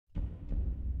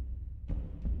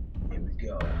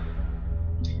go.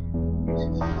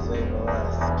 Say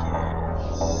Velasquez.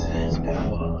 It's been a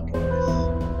while, guys.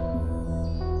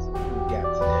 What we got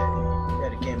today? We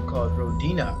had a game called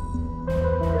Rodina. A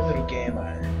little game I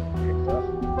picked up.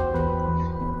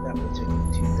 Not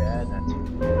particularly too bad, not too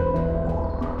good.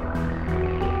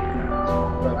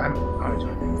 But I'm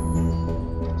enjoying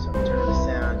it. So I'm turning the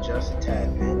sound just a tad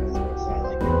bit. That's what it sounds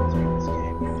like during this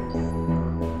game.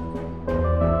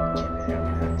 Can't be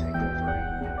having that take over.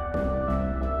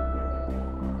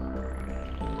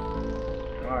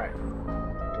 Alright.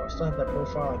 Do I still have that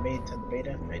profile I made to the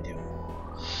beta? I do.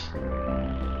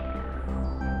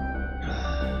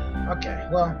 Okay,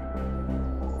 well.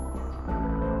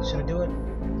 Should I do it?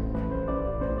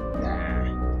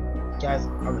 Nah. Guys,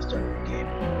 I'm gonna start the game.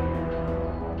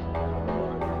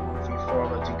 Free form,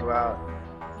 let you go out.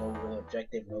 No real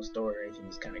objective, no story or anything,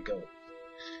 just kinda go.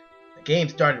 The game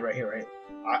started right here, right?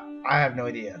 I have no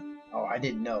idea. Oh, I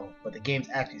didn't know, but the game's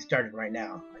actually started right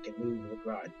now. I can move with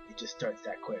run. It just starts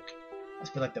that quick. I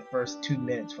spent like the first 2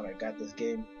 minutes when I got this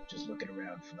game just looking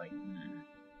around for like.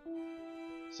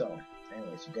 So,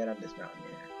 anyways, you got on this mountain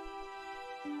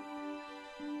here.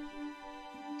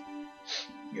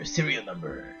 Your serial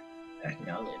number.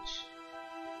 Acknowledge.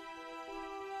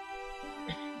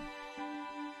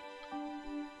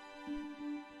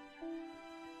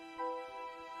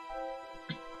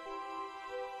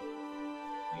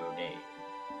 Your name.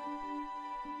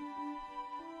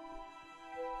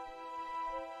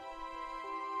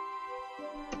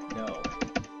 No.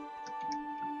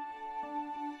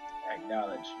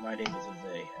 Acknowledge. My name is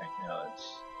Jose. Acknowledge.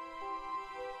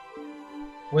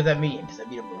 What does that mean? Does that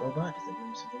mean I'm a robot? Does that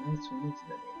mean something else? What does that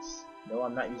mean? No,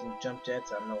 I'm not using jump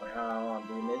jets. I don't know how I'm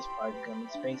doing this. Probably because I'm in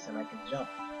space and I can jump.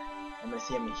 I'm gonna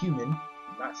say I'm a human,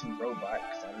 not some robot,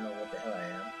 because I don't know what the hell I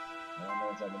am. All I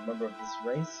know is I'm a member of this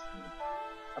race.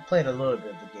 I played a little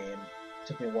bit of the game. It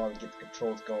took me a while to get the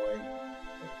controls going.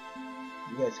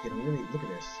 You guys can really look at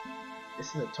this.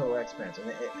 This is a total expanse,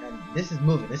 and this is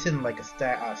moving. This isn't like a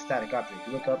static object. If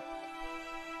you look up,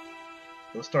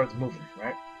 it starts moving,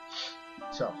 right?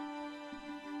 So,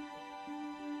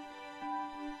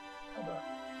 hold on.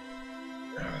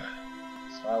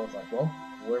 So I was like, well,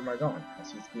 where am I going? I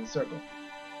see a green circle.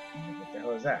 I'm like, what the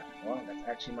hell is that? Well, that's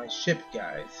actually my ship,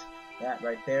 guys. That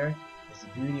right there is the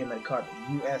beauty. I'm gonna call it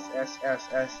the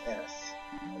USSSSS.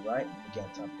 Alright, let me get on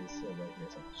top of this hill right here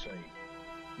so I can show you.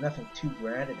 Nothing too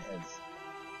grand. It has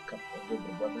a little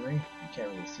bit of weaponry. You can't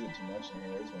really see it too much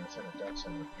anyways when it's on a dark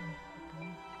side of the planet.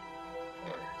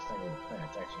 Or it's not really a planet,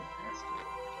 it's actually an asteroid.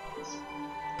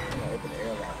 I'm gonna open the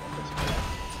airlock and put some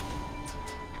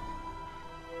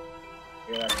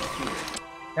airlock right here.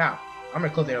 Now, I'm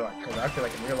gonna close the airlock because I feel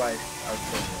like in real life I was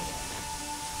closing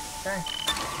the airlock.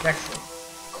 Okay? Excellent.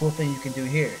 Cool thing you can do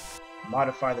here.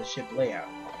 Modify the ship layout.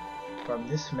 From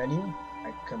this menu,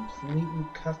 I completely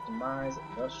customize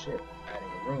the ship,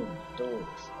 adding room,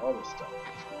 doors, all this stuff.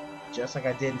 Just like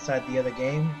I did inside the other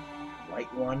game,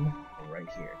 light one right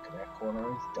here, because that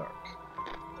corner is dark.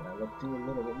 Then I look through a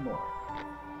little bit more.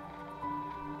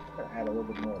 I'm gonna add a little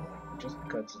bit more light, just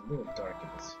because it's a little dark in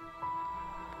this.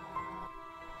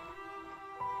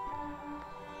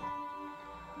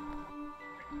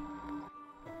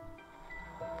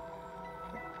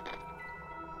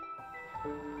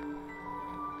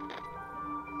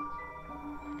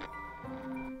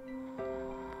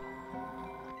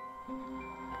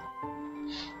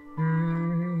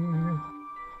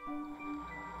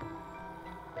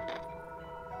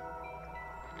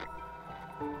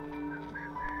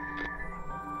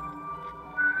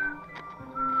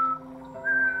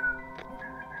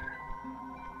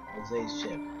 Jose's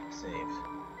ship. Save.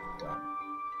 Done.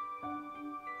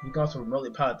 You can also remotely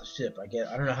pilot the ship. I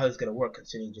don't know how this is gonna work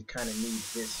considering you kind of need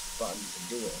this button to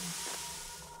do it.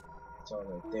 It's all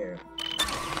right there.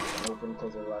 Open,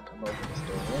 close the lock, come open, let's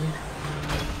go in.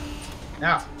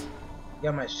 Now, you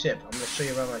got my ship. I'm gonna show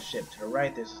you around my ship. To the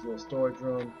right, there's this little storage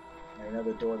room and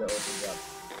another door that opens up.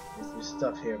 There's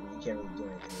stuff here, but you can't really do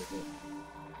anything with it.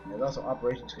 And there's also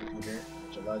operations computer,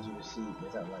 which allows you to see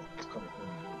without light. It's coming from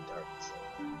really dark, so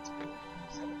it's cool. You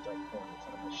just have a dark corner in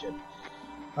front of the ship.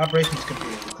 Operations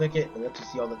computer. You click it, it lets you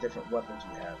see all the different weapons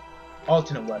you have.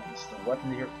 Alternate weapons. The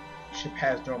weapon your ship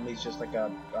has normally is just like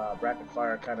a rapid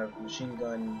fire kind of machine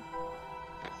gun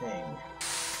thing.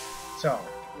 So,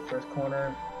 first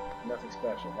corner, nothing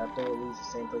special. That door leads the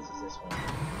same place as this one.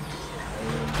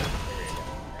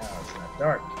 Now it's not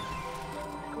dark.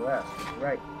 Go left, look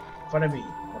right. In front of me,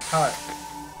 the pilot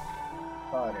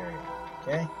area.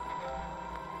 Okay?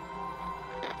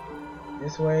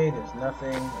 This way, there's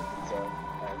nothing. It's a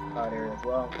pilot area as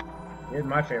well. Here's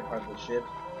my favorite part of the ship.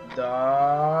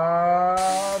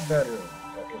 the bedroom.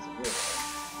 That is a real one.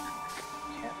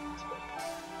 Captain's bed.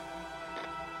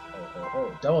 Oh,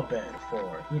 double bed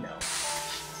for, you know,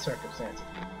 circumstances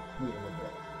you need a little bit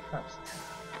of privacy time.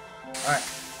 Alright,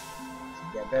 so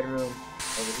you got bedroom.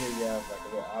 Over here you have like a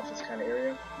little office kind of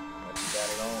area. Not too bad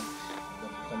at all. And then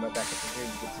you come right back up here,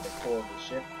 you get to the core of the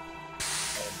ship.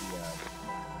 And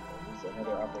there's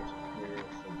another operation here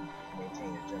for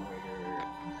maintaining a generator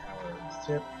and power of the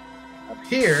ship. Up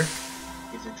here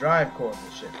is the drive core of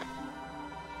the ship.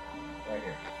 Right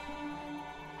here.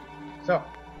 So,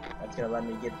 that's gonna let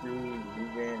me get through,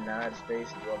 move in, and out of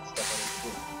space, and do all the stuff I need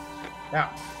to do. Now,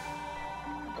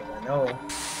 because I know,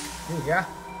 ooh, yeah.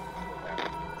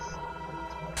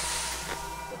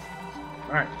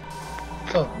 Alright,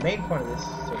 so the main point of this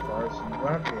so far is you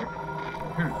run up here.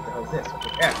 What the hell is this? What's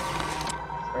the F?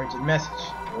 It's an urgent message.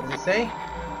 What does it say?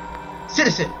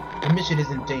 Citizen! The mission is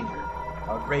in danger.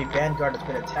 Our brave vanguard has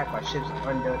been attacked by ships of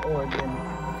unknown origin.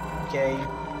 Okay.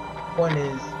 Point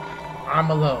is, I'm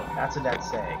alone. That's what that's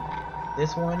saying.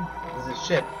 This one is a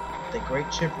ship, the great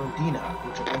ship Rodina,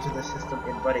 which will enter the system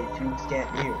in but a few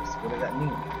scant years. What does that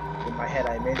mean? In my head,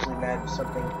 I immediately imagined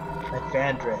something like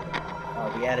Van Dread,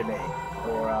 the anime,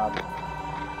 or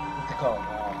what's it called?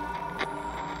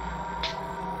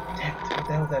 Damn it, what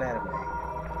the hell is that anime?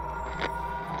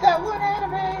 That one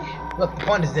anime! Look, the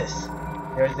point is this.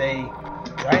 There's a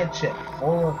giant ship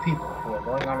full of people who are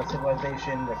going on a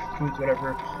civilization that can cruise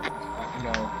whatever, you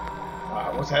know,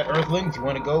 what's that, Earthlings? You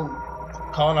want to go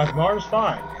colonize Mars?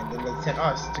 Fine. And then they sent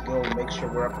us to go make sure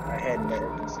we're up ahead and that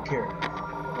everything's secure.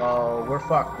 Well, we're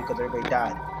fucked because everybody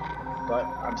died. But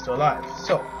I'm still alive.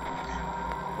 So,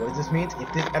 what does this mean?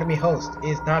 If this enemy host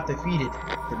is not defeated,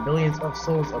 the millions of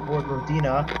souls aboard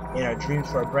Rodina and our dreams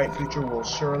for a bright future will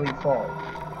surely fall.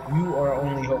 You are our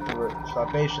only hope for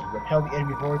salvation. Repel the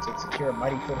enemy hordes and secure a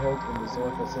mighty foothold in the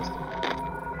solar system.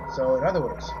 So, in other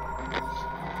words,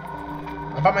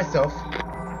 I'm by myself.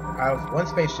 I have one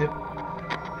spaceship.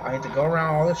 I need to go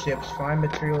around all the ships, find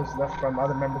materials left from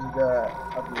other members of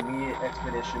the immediate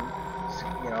expedition.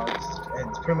 You know,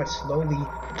 and pretty much slowly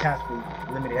and tactfully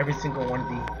eliminate every single one of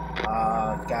the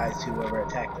guys who ever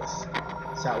attacked us.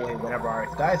 So that way, whenever our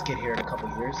guys get here in a couple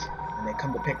years and they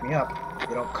come to pick me up,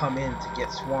 they don't come in to get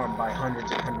swarmed by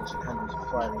hundreds and hundreds and hundreds of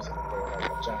fighters and they're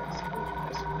like a giant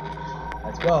explosion.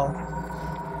 As well,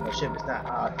 my ship is not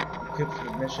equipped for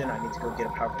the mission. I need to go get a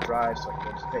powerful drive so I can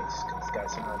go to space because this guy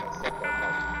somehow messed up that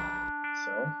night.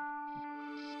 So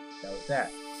that was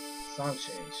that. Song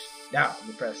change. Now let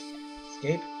me press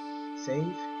escape, save,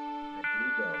 and here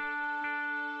we go.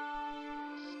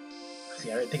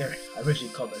 See, I think I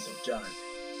originally called myself John.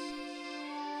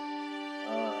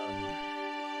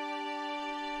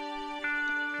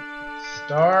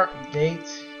 Start date,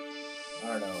 I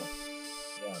don't know,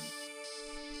 1.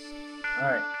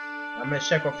 Alright, I'm gonna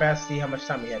check real fast, see how much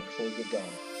time we have before we get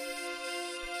going.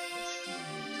 Let's see.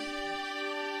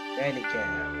 Dandy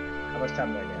Cam, how much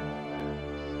time do I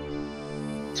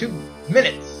got? 2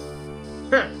 minutes!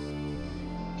 Huh.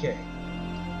 Okay.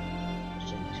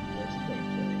 Show you 2 minutes of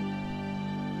gameplay.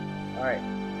 Alright.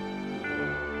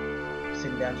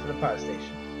 Sitting down for the pod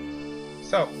station.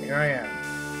 So, here I am.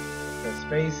 Press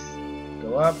space,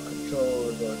 go up,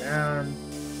 control, go down,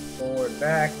 forward,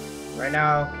 back. Right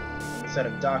now, I'm instead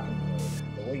of docking mode.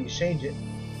 The way you change it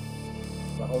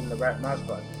is by holding the right mouse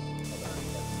button. Hold on,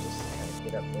 just kind of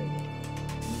get up there.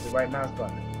 Use the right mouse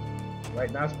button.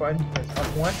 Right mouse button, press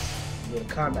up once. You go to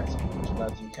combat speed, which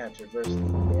allows you to kind of traverse the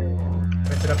area.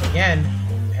 Press it up again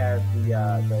when you have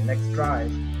the next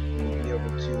drive. You'll be able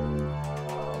to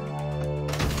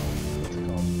what's it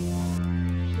called?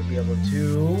 You'll be able to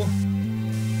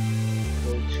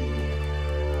go to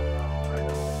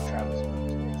travel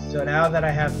speed. So now that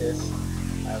I have this,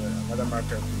 I have another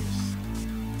marker of use.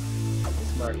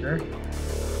 This marker is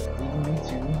leading me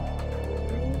to the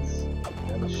remains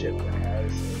of the ship that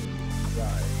has a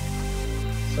drive.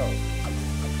 So, for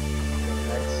the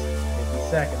next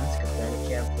 50 seconds, because then you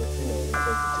can't flip through it, it'll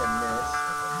take 10 minutes,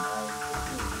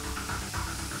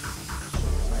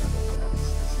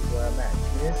 this is where I'm at.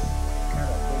 This kind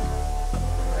of big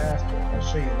faster. I'll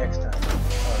show you next time.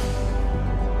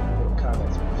 Little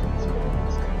comments between this video and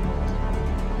this kind of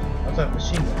faster. Also have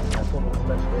machine gun. I pulled it with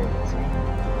left leg, see?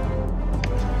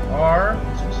 R,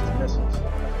 which is missiles.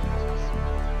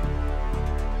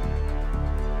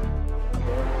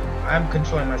 I'm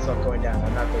controlling myself going down.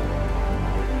 I'm not going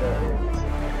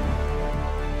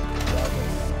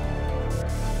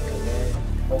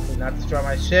hopefully not destroy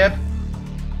my ship.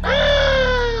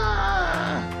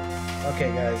 Okay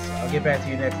guys, I'll get back to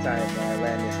you next time when I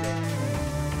land this thing.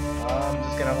 I'm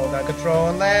just gonna hold down control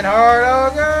and land hard.